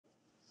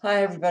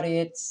Hi, everybody.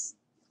 It's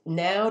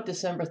now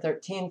December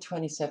 13,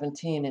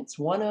 2017. It's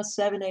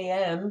 1:07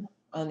 a.m.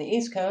 on the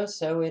East Coast,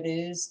 so it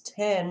is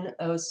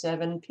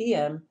 10:07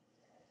 p.m.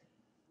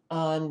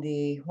 on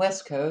the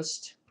West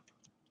Coast.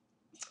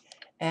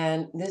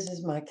 And this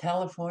is my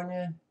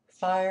California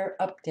fire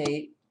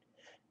update.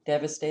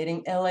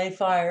 Devastating LA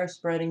fire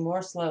spreading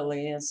more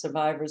slowly as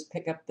survivors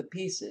pick up the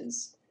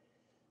pieces.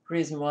 The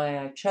reason why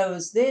I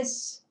chose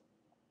this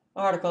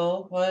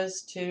article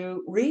was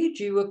to read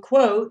you a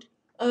quote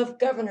of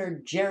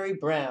Governor Jerry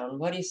Brown,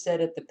 what he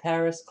said at the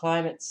Paris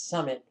Climate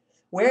Summit,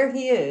 where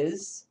he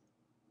is,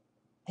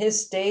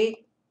 his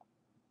state,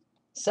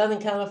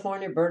 Southern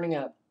California, burning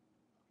up.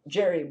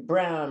 Jerry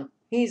Brown,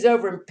 he's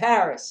over in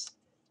Paris,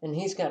 and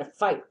he's got to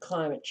fight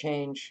climate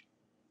change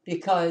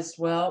because,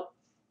 well,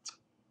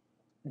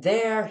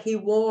 there he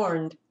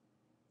warned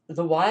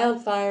the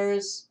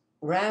wildfires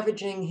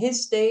ravaging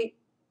his state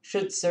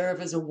should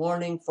serve as a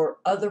warning for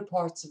other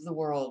parts of the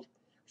world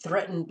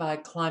threatened by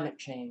climate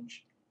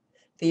change.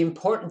 The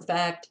important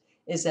fact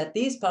is that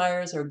these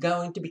fires are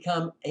going to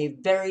become a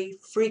very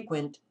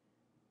frequent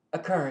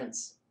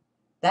occurrence.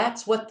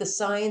 That's what the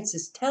science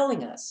is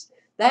telling us.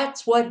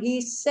 That's what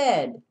he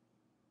said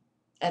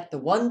at the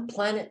One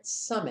Planet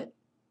Summit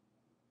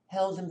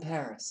held in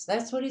Paris.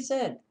 That's what he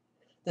said.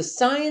 The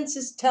science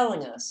is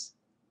telling us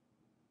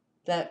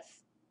that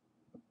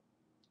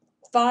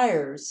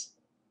fires,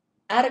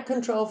 out of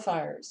control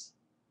fires,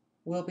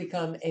 will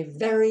become a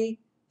very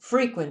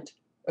frequent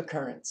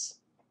occurrence.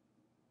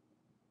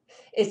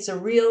 It's a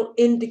real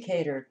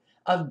indicator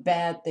of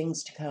bad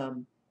things to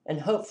come,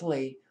 and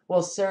hopefully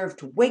will serve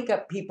to wake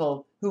up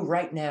people who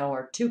right now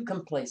are too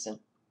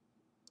complacent.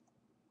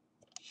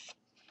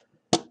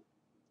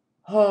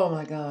 Oh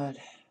my God.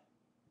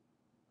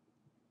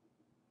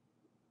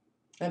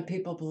 And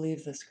people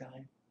believe this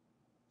guy.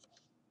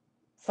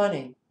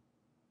 Funny,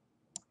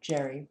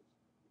 Jerry,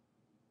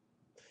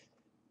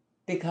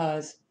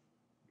 because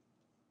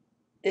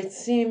it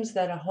seems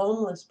that a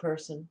homeless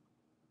person,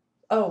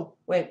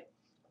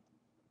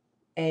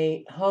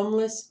 a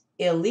homeless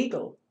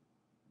illegal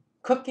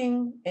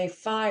cooking a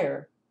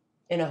fire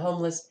in a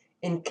homeless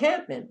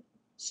encampment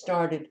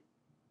started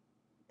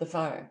the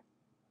fire.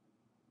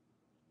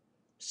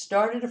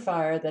 Started a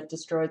fire that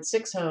destroyed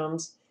 6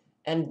 homes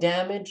and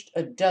damaged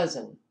a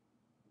dozen.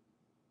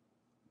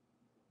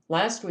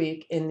 Last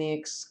week in the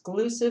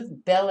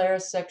exclusive Bel Air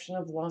section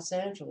of Los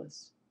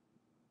Angeles.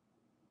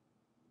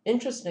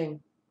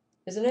 Interesting,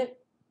 isn't it?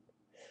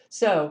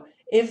 So,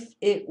 if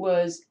it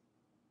was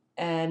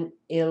an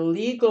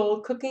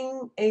illegal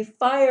cooking a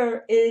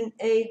fire in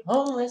a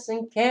homeless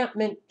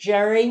encampment,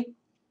 Jerry,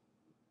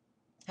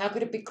 how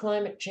could it be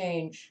climate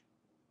change?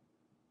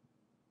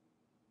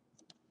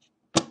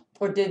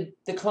 Or did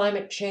the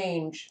climate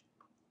change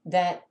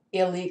that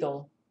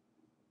illegal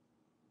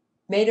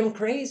made him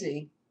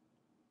crazy?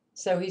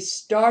 So he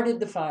started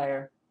the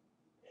fire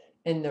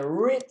in the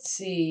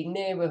ritzy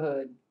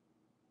neighborhood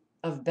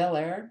of Bel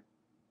Air.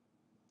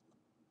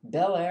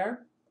 Bel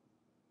Air.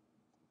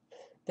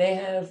 They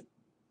have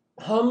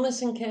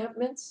homeless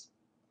encampments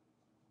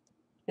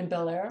in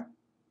Bel Air.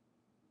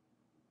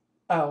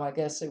 Oh, I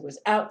guess it was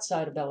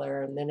outside of Bel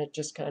Air, and then it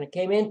just kind of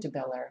came into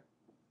Bel Air.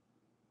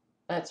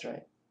 That's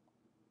right.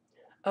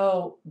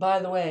 Oh, by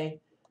the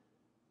way,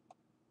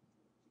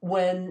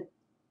 when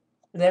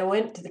they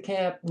went to the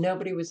camp,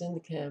 nobody was in the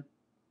camp.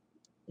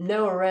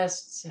 No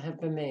arrests have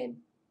been made.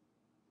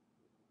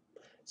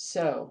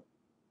 So,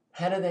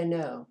 how do they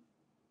know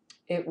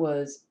it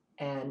was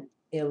an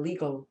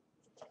illegal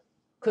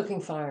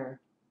cooking fire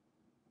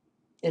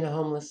in a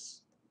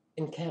homeless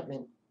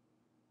encampment?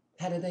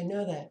 How do they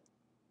know that?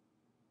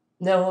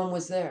 No one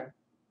was there.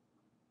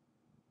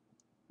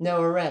 No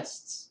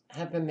arrests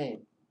have been made.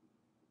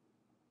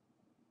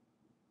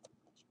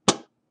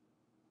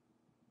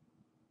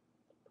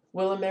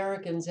 Will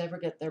Americans ever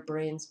get their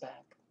brains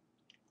back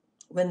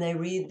when they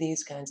read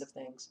these kinds of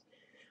things?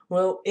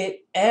 Will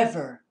it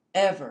ever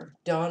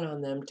dawn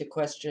on them to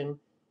question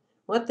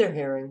what they're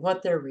hearing,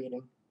 what they're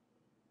reading?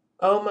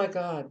 Oh my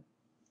God.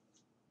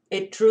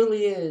 It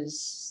truly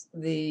is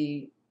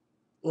the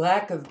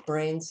lack of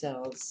brain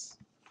cells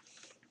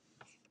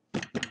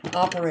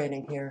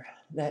operating here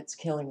that's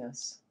killing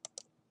us.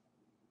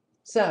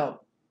 So,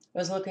 I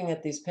was looking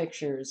at these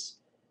pictures.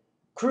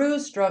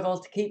 Crews struggle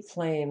to keep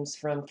flames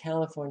from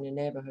California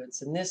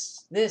neighborhoods, and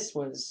this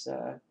was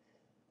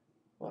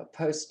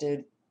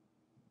posted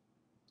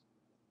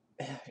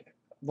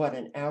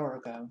an hour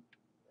ago.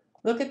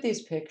 Look at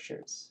these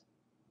pictures,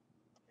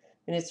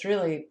 and it's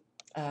really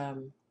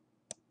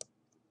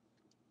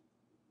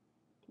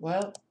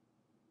well.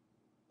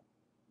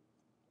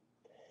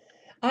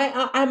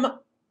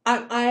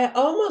 I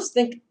almost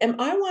think, am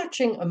I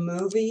watching a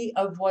movie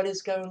of what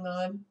is going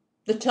on?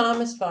 The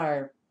Thomas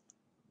Fire.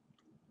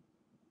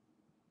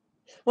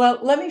 Well,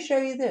 let me show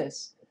you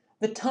this.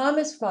 The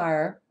Thomas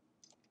Fire,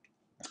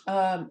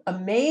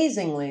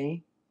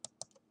 amazingly,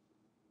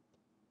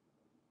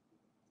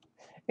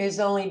 is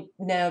only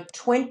now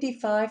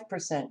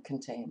 25%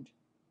 contained.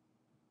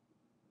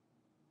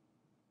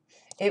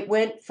 It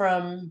went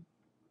from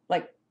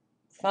like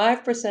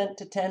 5%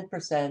 to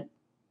 10%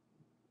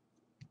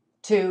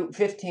 to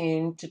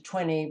 15 to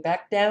 20,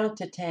 back down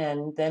to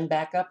 10, then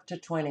back up to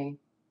 20.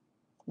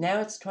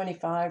 Now it's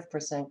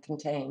 25%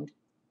 contained.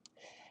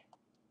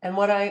 And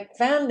what I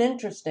found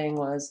interesting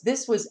was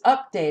this was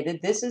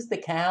updated. This is the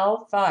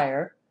CAL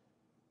FIRE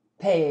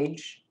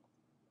page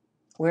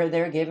where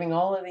they're giving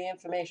all of the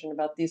information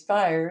about these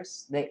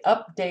fires. They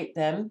update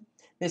them.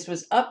 This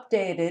was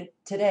updated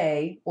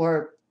today,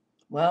 or,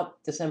 well,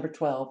 December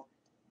 12th,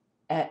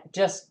 at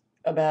just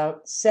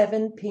about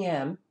 7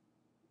 p.m.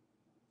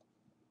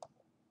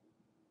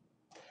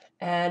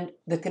 And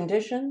the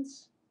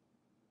conditions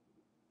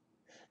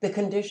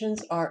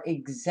are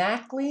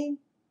exactly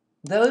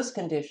those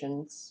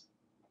conditions,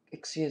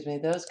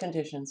 those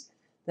conditions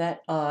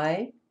that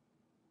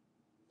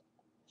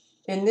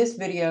in this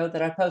video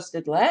that I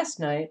posted last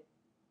night,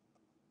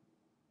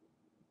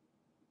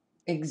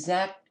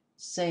 exact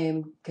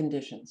same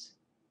conditions.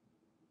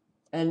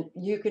 And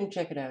you can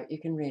check it out, you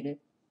can read it.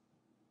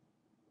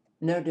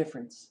 No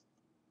difference.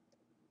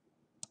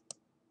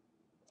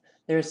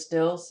 They're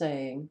still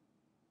saying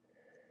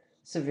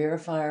severe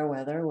fire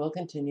weather will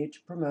continue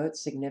to promote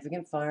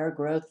significant fire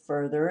growth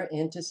further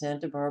into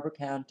Santa Barbara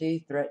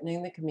County,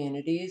 threatening the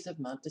communities of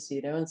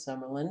Montecito and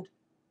Summerlin.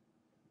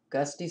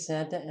 Gusty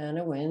Santa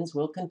Ana winds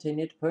will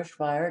continue to push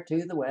fire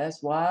to the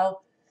west,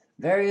 while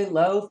very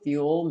low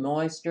fuel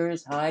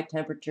moistures, high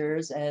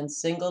temperatures, and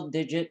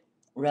single-digit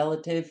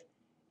relative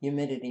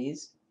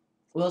humidities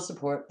will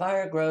support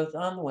fire growth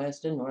on the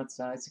west and north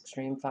sides,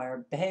 extreme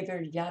fire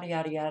behavior, yada,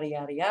 yada, yada,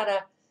 yada,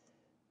 yada.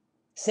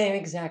 Same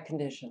exact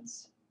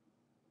conditions,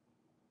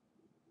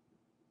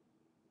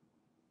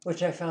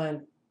 which I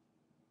find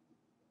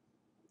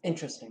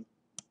interesting.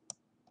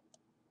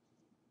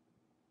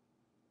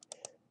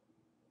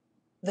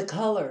 The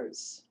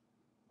colors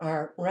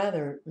are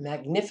rather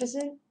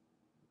magnificent,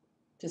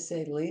 to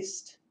say the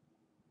least.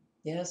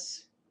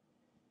 Yes,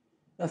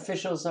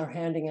 officials are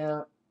handing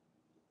out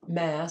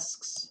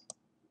masks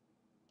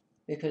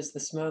because the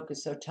smoke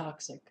is so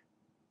toxic.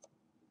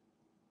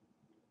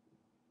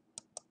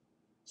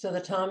 So the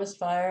Thomas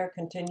fire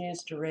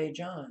continues to rage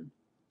on.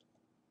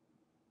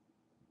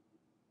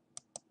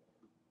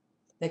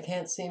 They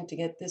can't seem to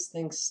get this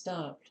thing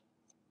stopped.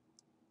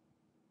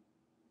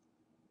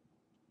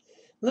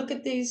 Look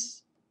at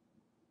these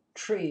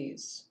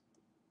trees.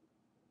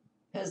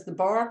 Has the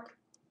bark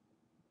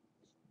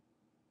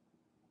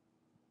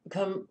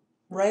come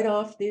right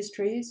off these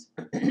trees?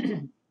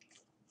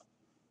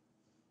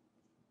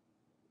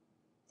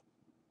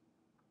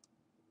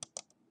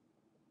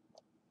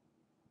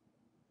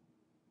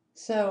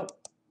 So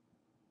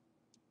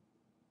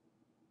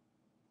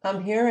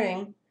I'm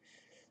hearing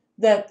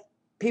that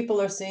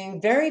people are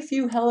seeing very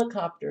few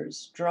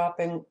helicopters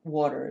dropping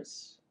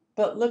waters.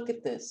 But look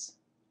at this.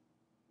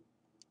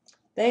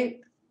 They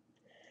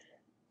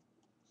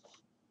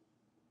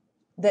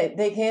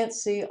can't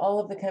see all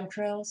of the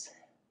chemtrails.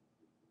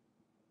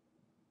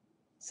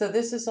 So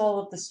this is all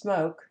of the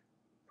smoke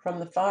from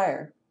the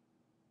fire.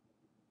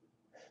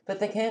 But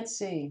they can't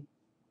see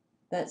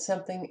that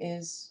something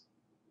is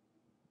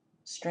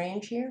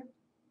strange here.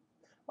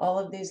 All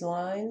of these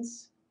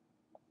lines,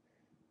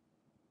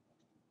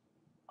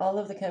 all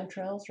of the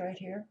chemtrails right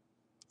here.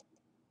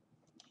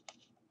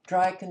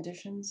 Dry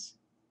conditions.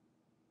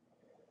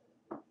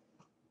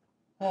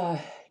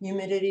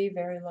 Humidity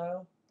very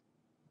low.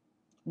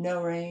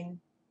 No rain.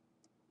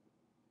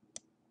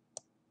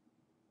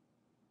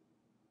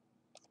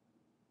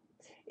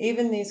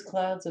 Even these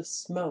clouds of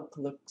smoke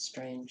look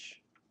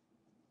strange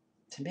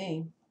to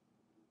me.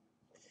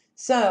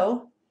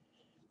 So,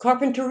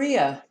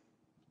 Carpinteria,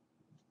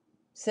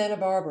 Santa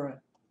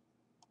Barbara,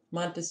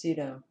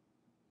 Montecito.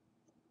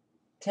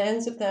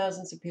 Tens of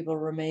thousands of people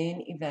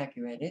remain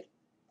evacuated,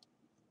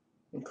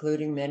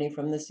 including many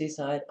from the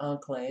seaside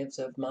enclaves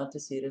of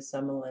Montecito,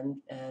 Summerlin,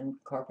 and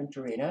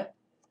Carpinteria.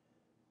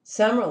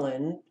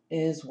 Summerlin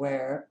is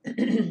where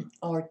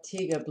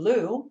Ortega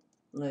Blue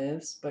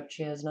lives, but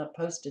she has not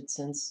posted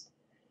since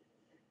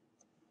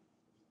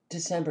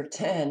December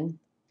 10,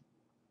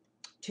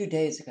 2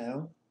 days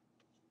ago,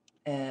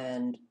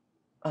 and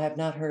I have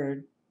not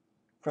heard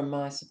from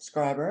my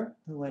subscriber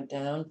who went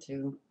down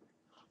to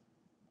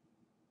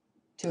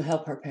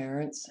help her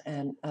parents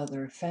and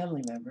other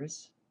family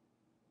members.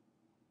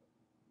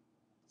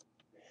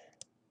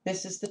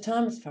 This is the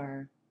Thomas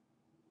fire.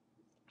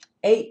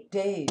 8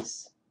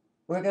 days.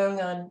 We're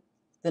going on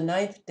the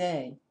 9th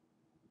day,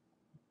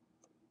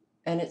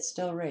 and it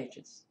still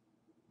rages.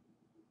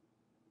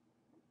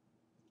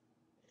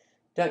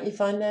 Don't you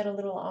find that a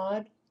little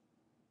odd?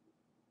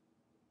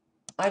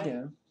 I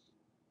do.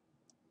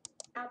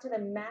 Out to the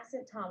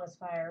massive Thomas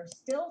fire,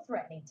 still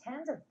threatening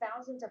tens of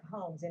thousands of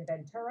homes in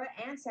Ventura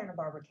and Santa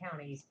Barbara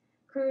counties.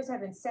 Crews have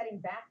been setting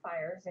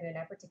backfires in an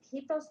effort to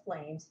keep those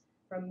flames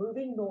from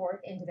moving north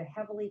into the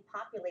heavily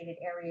populated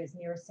areas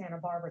near Santa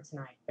Barbara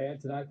tonight. And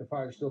tonight, the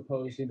fire is still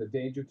posing a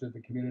danger to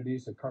the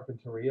communities of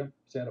Carpinteria,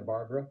 Santa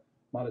Barbara,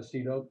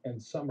 Montecito, and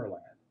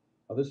Summerland.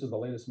 Now, this is the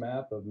latest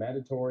map of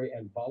mandatory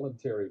and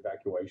voluntary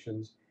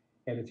evacuations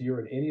And if you're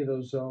in any of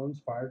those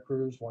zones, fire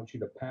crews want you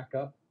to pack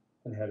up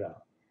and head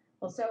out.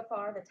 Well, so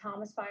far, the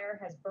Thomas Fire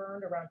has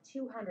burned around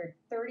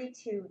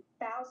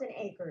 232,000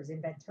 acres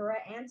in Ventura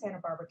and Santa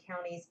Barbara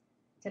counties.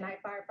 Tonight,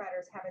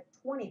 firefighters have it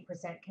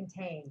 20%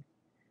 contained.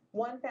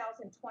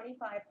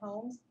 1,025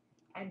 homes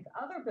and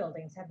other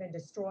buildings have been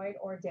destroyed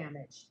or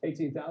damaged.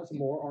 18,000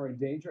 more are in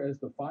danger as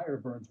the fire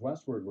burns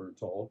westward, we're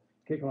told.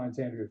 Kick Line's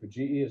Andrea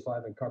Fajii is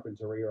live in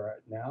Carpinteria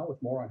right now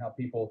with more on how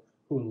people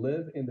who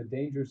live in the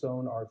danger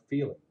zone are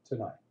feeling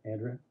tonight.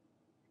 Andrea?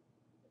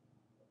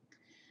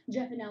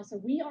 Jeff and Elsa,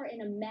 we are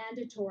in a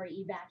mandatory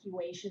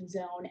evacuation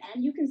zone,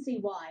 and you can see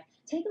why.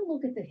 Take a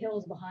look at the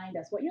hills behind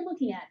us. What you're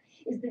looking at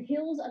is the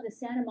hills of the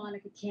Santa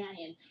Monica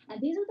Canyon,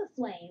 and these are the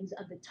flames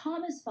of the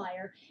Thomas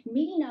Fire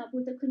meeting up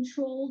with a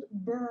controlled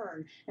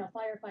burn. Now,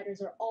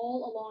 firefighters are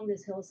all along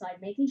this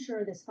hillside making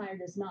sure this fire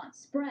does not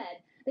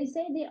spread. They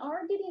say they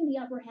are getting the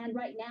upper hand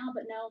right now,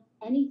 but no,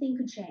 anything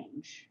could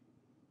change.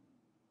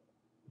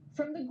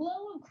 From the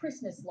glow of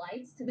Christmas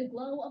lights to the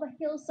glow of a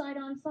hillside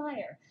on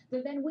fire,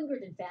 the Van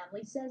Wingerden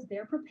family says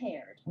they're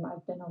prepared.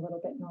 I've been a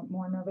little bit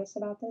more nervous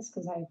about this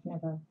because I've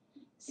never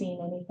seen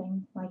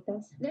anything like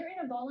this. They're in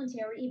a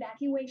voluntary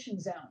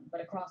evacuation zone,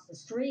 but across the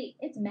street,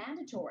 it's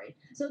mandatory.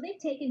 So they've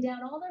taken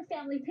down all their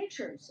family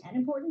pictures and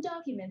important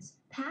documents,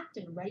 packed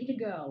and ready to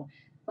go.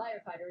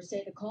 Firefighters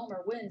say the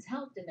calmer winds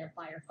helped in their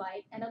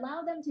firefight and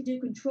allowed them to do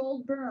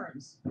controlled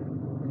burns,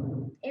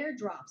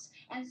 airdrops,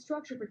 and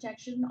structure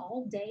protection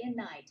all day and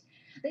night.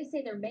 They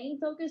say their main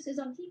focus is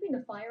on keeping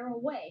the fire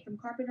away from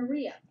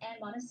Carpinteria and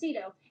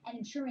Montecito and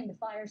ensuring the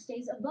fire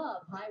stays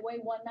above Highway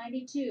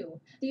 192.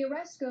 The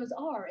Orescos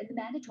are in the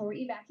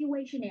mandatory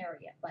evacuation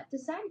area, but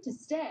decided to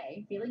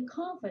stay, feeling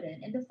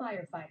confident in the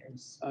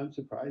firefighters. I'm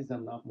surprised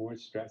I'm not more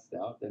stressed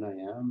out than I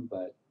am,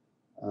 but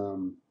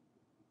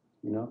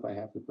if I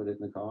have to put it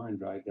in the car and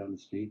drive down the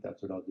street,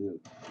 that's what I'll do.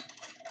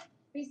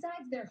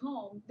 Besides their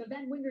home, the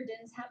Van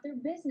Wingerdens have their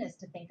business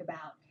to think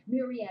about.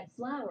 Myriad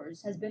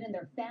Flowers has been in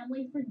their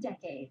family for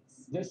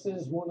decades. This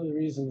is one of the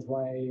reasons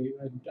why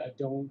I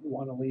don't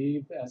want to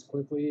leave as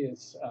quickly.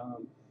 It's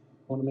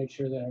want to make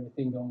sure that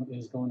everything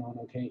is going on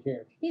okay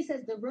here. He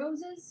says the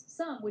roses,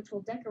 some which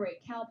will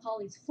decorate Cal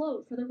Poly's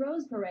float for the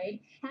Rose Parade,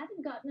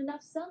 haven't gotten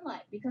enough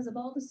sunlight because of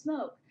all the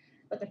smoke.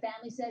 But the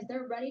family says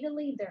they're ready to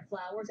leave their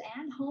flowers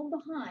and home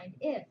behind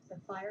if the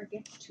fire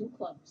gets too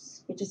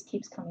close. It just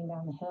keeps coming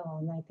down the hill,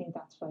 and I think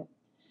that's what,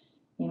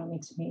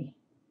 makes me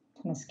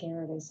kind of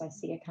scared as I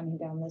see it coming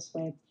down this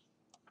way.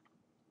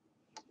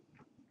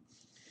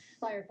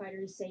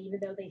 Firefighters say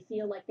even though they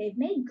feel like they've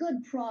made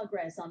good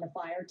progress on the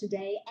fire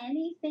today,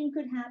 anything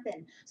could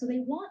happen. So they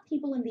want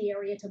people in the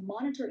area to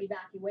monitor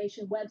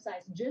evacuation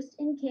websites just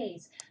in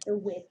case the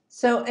wind.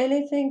 So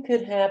anything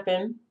could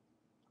happen.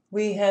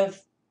 We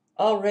have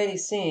already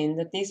seen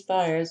that these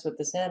fires with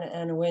the Santa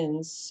Ana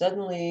winds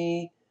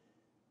suddenly,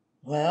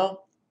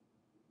 well,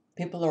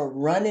 people are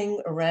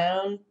running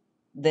around.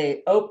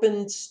 They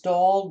open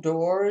stall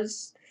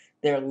doors.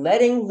 They're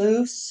letting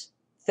loose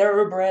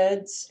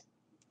thoroughbreds.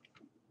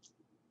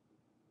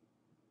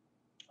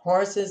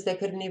 Horses, they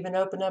couldn't even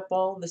open up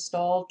all the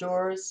stall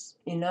doors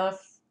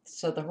enough,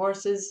 so the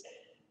horses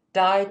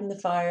died in the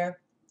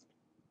fire.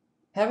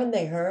 Haven't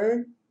they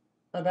heard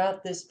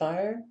about this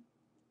fire?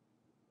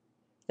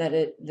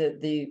 That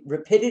the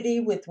rapidity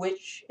with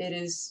which it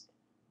is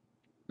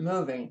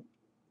moving.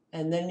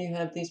 And then you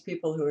have these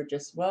people who are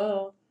just,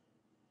 well,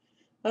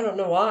 I don't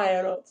know why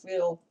I don't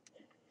feel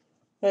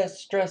as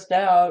stressed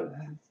out.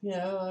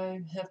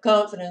 I have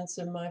confidence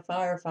in my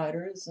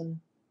firefighters. And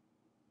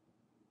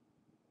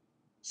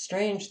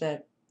strange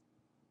that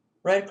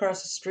right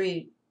across the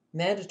street,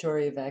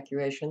 mandatory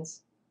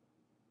evacuations.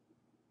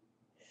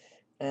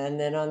 And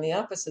then on the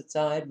opposite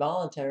side,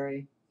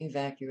 voluntary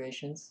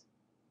evacuations.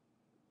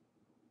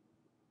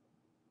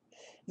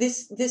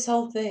 This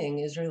whole thing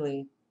is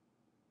really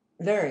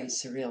very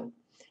surreal.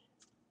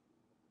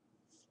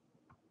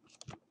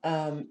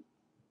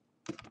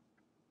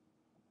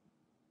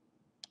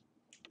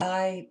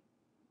 I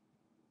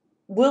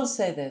will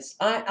say this.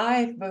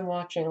 I've been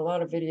watching a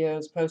lot of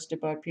videos posted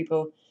by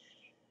people,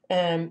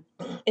 and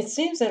it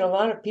seems that a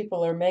lot of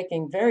people are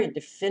making very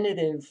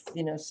definitive,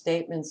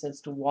 statements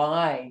as to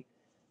why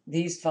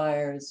these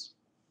fires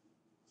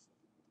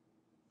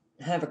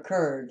have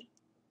occurred.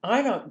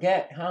 I don't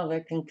get how they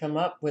can come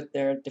up with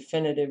their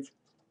definitive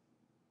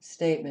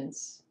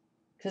statements,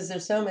 because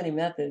there's so many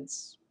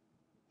methods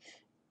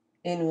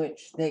in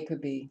which they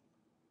could be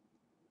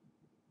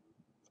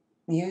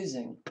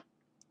using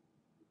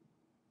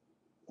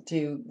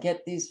to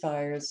get these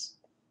fires,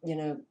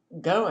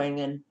 going.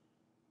 And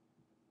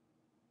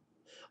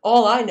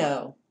all I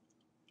know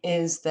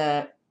is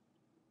that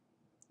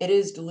it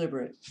is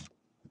deliberate.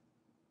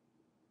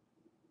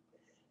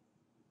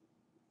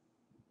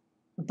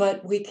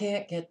 But we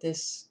can't get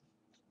this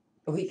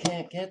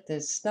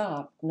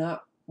stopped,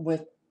 not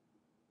with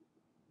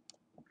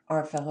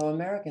our fellow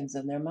Americans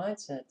and their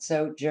mindset.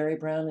 So Jerry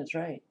Brown is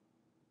right.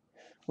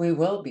 We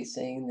will be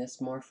seeing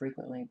this more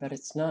frequently, but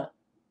it's not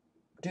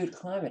due to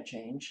climate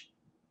change.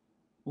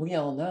 We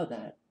all know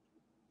that.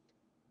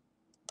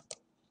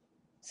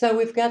 So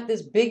we've got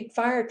this big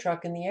fire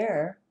truck in the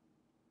air.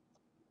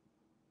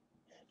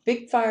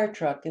 Big fire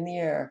truck in the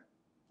air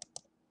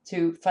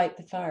to fight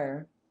the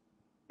fire.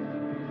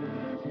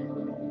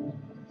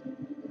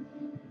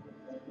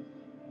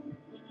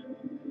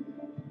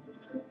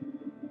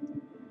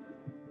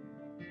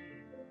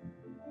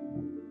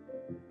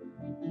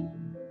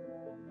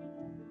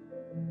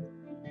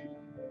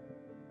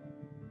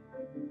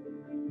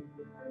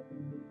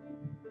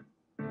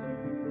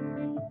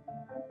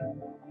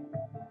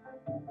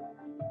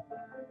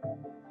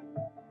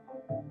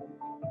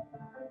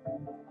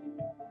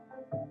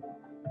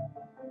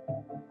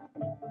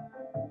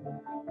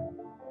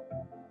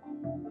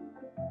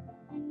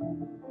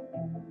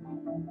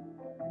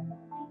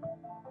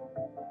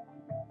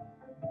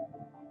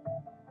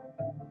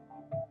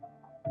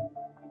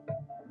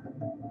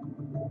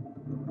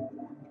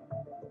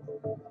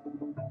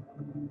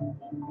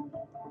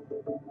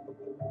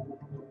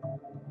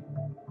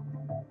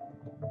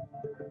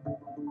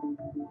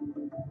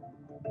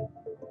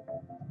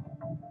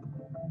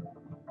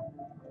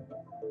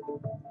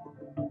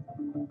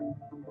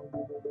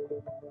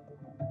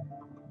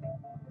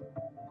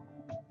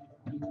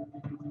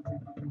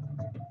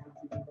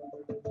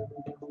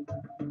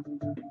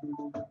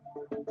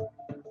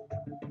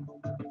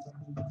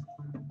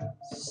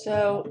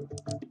 So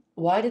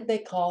why did they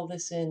call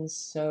this in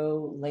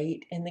so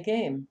late in the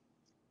game?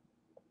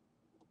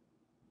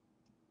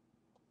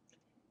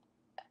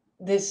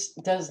 This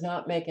does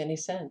not make any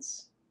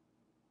sense.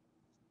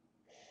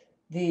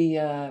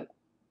 The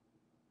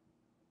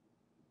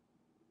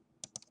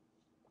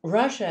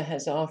Russia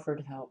has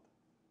offered help,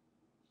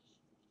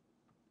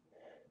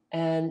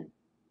 and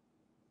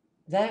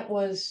that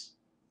was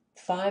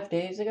 5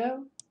 days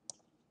ago.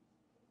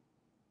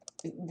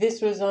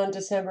 This was on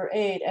December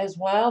 8 as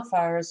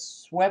wildfires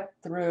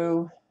swept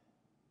through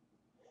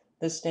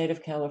the state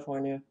of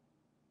California.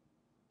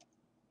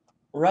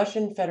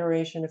 Russian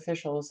Federation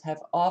officials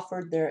have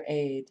offered their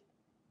aid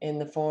in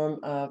the form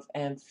of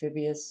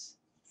amphibious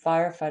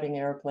firefighting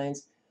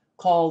airplanes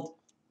called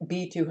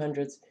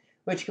B-200s,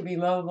 which could be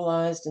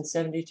mobilized in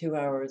 72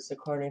 hours,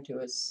 according to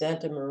a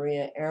Santa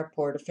Maria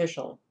airport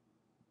official.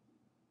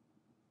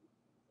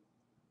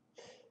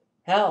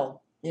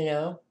 Hell,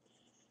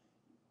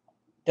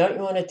 don't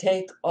you want to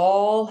take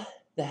all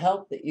the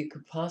help that you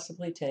could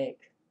possibly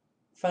take?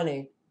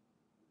 Funny.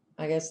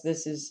 I guess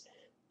this is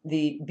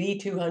the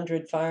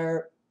B-200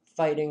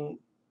 firefighting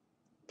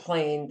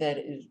plane that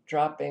is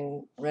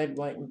dropping red,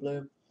 white, and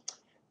blue.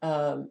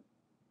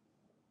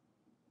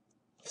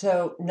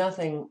 So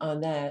nothing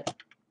on that.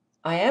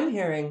 I am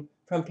hearing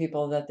from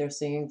people that they're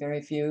seeing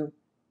very few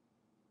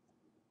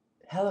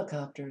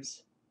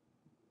helicopters.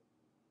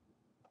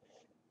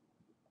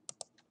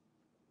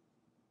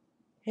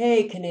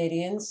 Hey,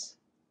 Canadians,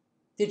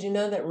 did you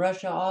know that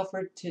Russia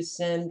offered to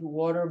send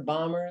water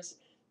bombers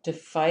to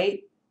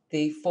fight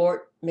the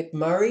Fort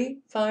McMurray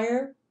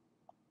fire?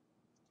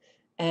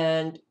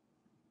 And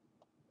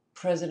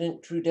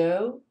President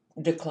Trudeau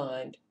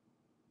declined.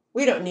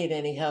 We don't need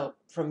any help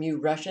from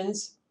you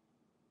Russians.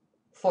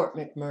 Fort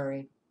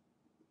McMurray.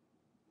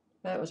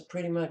 That was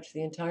pretty much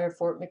the entire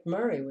Fort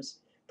McMurray was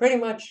pretty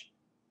much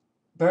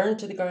burned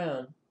to the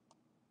ground.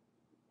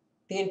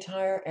 The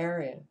entire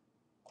area.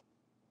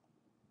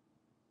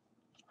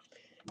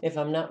 If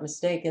I'm not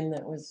mistaken,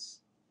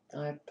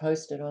 I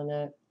posted on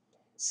that.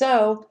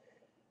 So,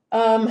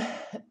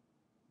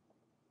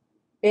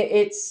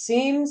 it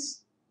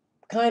seems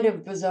kind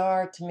of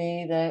bizarre to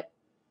me that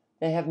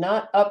they have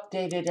not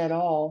updated at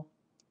all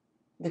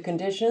the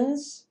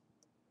conditions,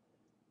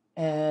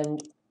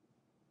 and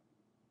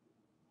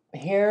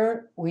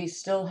here we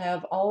still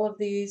have all of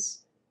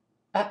these.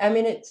 I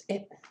mean,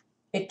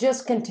 it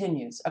just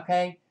continues.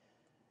 Okay,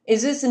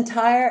 is this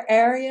entire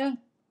area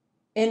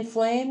in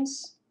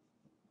flames?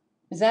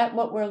 Is that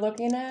what we're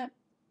looking at?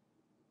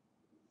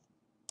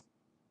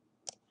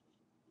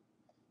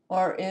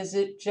 Or is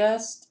it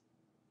just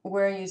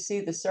where you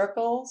see the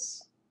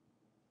circles?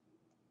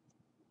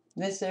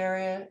 This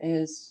area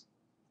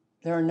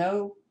there are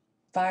no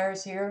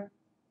fires here?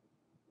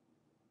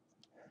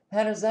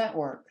 How does that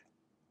work?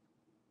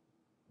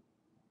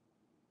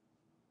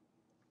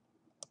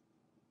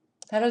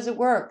 How does it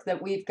work that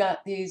we've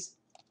got these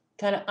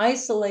kind of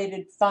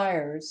isolated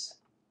fires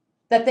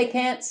that they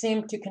can't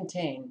seem to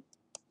contain?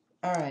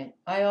 All right,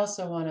 I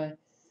also want to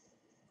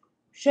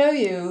show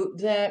you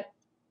that,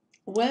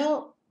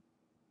 well,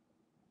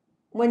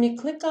 when you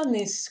click on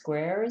these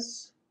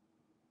squares,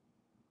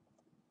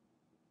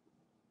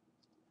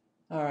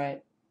 all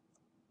right,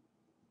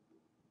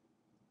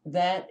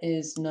 that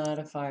is not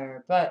a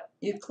fire, but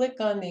you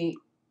click on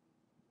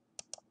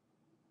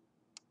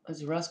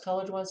as Rust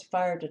College wants,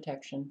 fire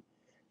detection.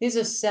 These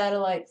are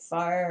satellite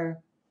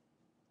fire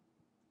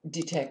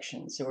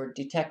detections or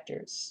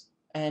detectors.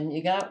 And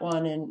you got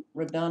one in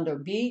Redondo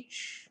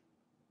Beach,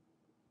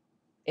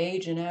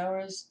 age in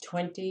hours,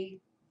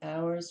 20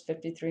 hours,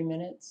 53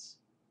 minutes.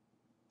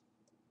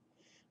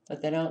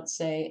 But they don't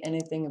say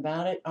anything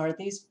about it. Are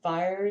these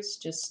fires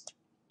just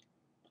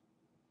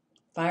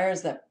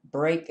fires that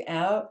break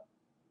out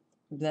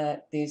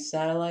that these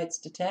satellites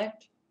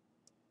detect.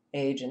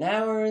 Age in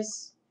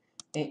hours,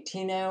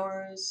 18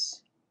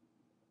 hours,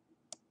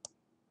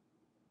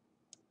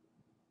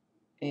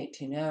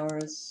 18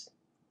 hours.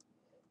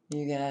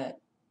 You got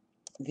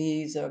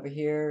these over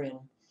here in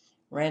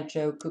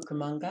Rancho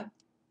Cucamonga,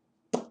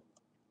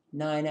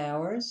 9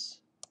 hours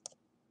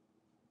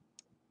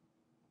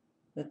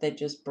that they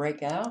just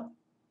break out.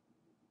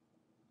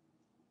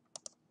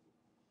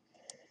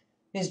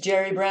 Is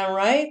Jerry Brown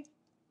right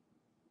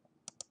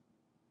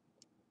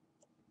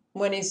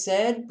when he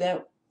said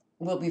that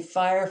we'll be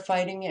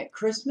firefighting at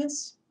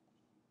Christmas?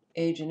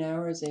 Age in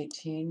hours,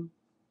 18.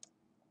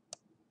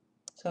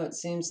 So it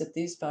seems that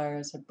these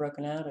fires have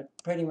broken out at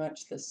pretty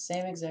much the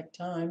same exact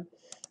time.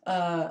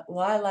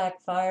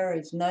 Lilac fire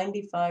is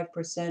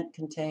 95%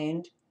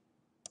 contained.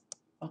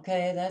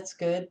 Okay, that's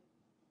good.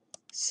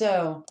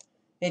 So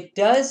it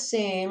does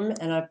seem,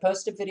 and I've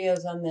posted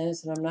videos on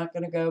this, and I'm not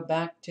going to go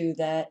back to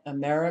that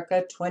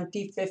America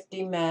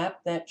 2050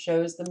 map that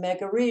shows the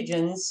mega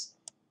regions,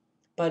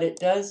 but it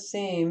does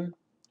seem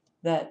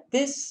that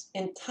this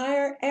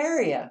entire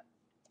area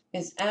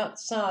is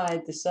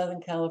outside the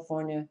Southern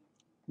California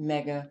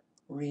mega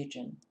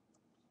region.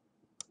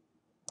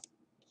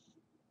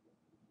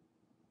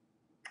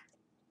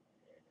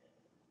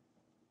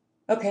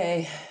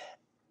 Okay,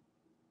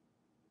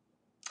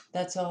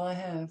 that's all I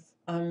have.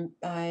 I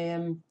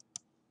am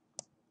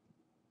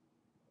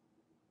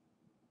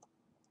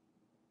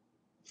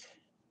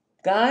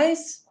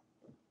guys,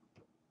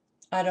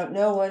 I don't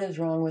know what is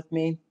wrong with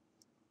me.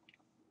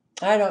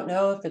 I don't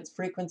know if it's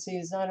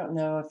frequencies. I don't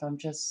know if I'm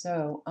just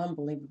so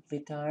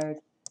unbelievably tired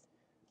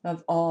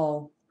of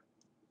all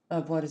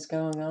of what is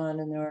going on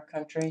in our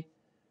country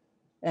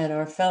and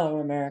our fellow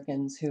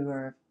Americans who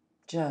are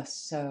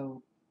just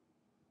so.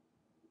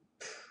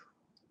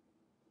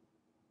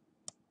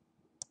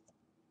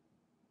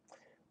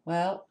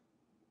 Well,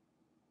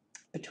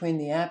 between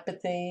the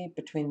apathy,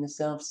 between the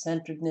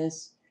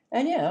self-centeredness,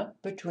 and yeah,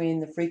 between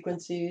the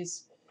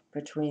frequencies,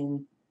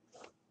 between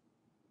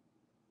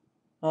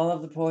all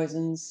of the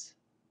poisons.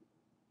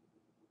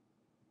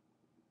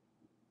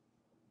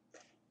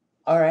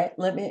 All right,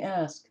 let me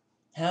ask,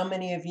 how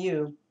many of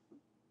you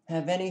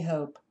have any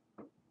hope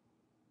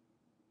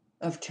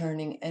of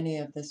turning any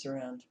of this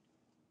around?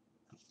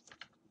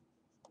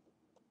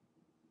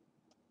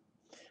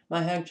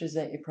 My hunch is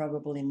that you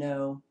probably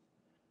know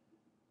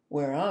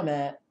where I'm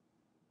at.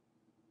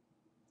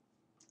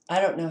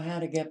 I don't know how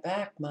to get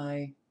back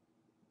my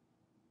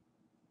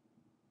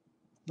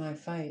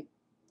fight.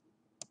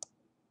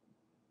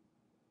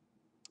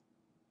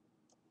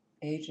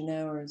 Age and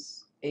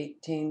hours,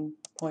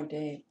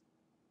 18.8.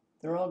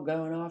 They're all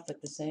going off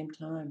at the same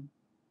time.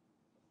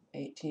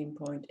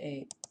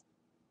 18.8.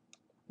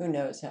 Who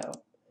knows how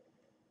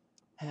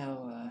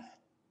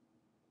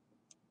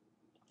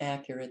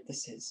accurate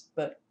this is,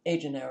 but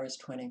age and hours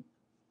 20.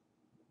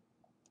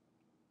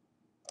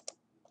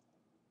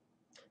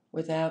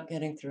 Without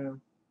getting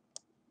through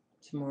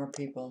to more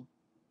people.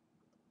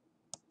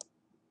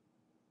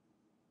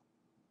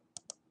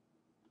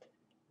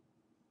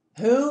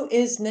 Who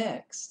is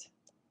next?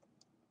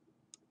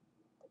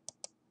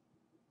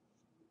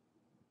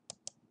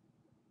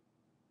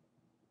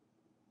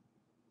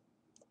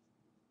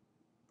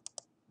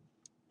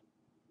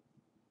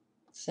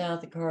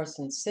 South of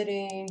Carson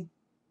City,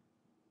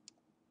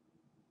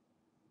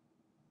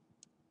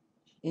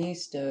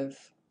 east of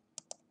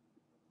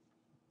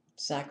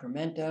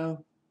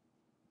Sacramento.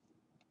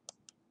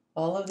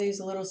 All of these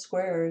little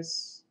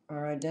squares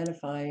are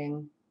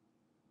identifying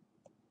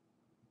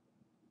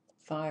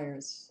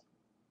fires.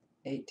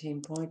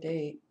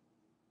 18.8.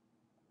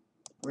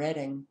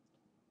 Reading,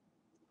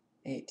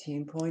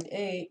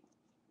 18.8.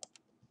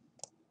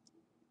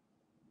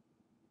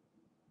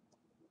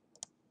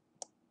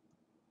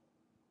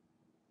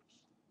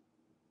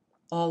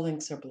 All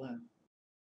links are below.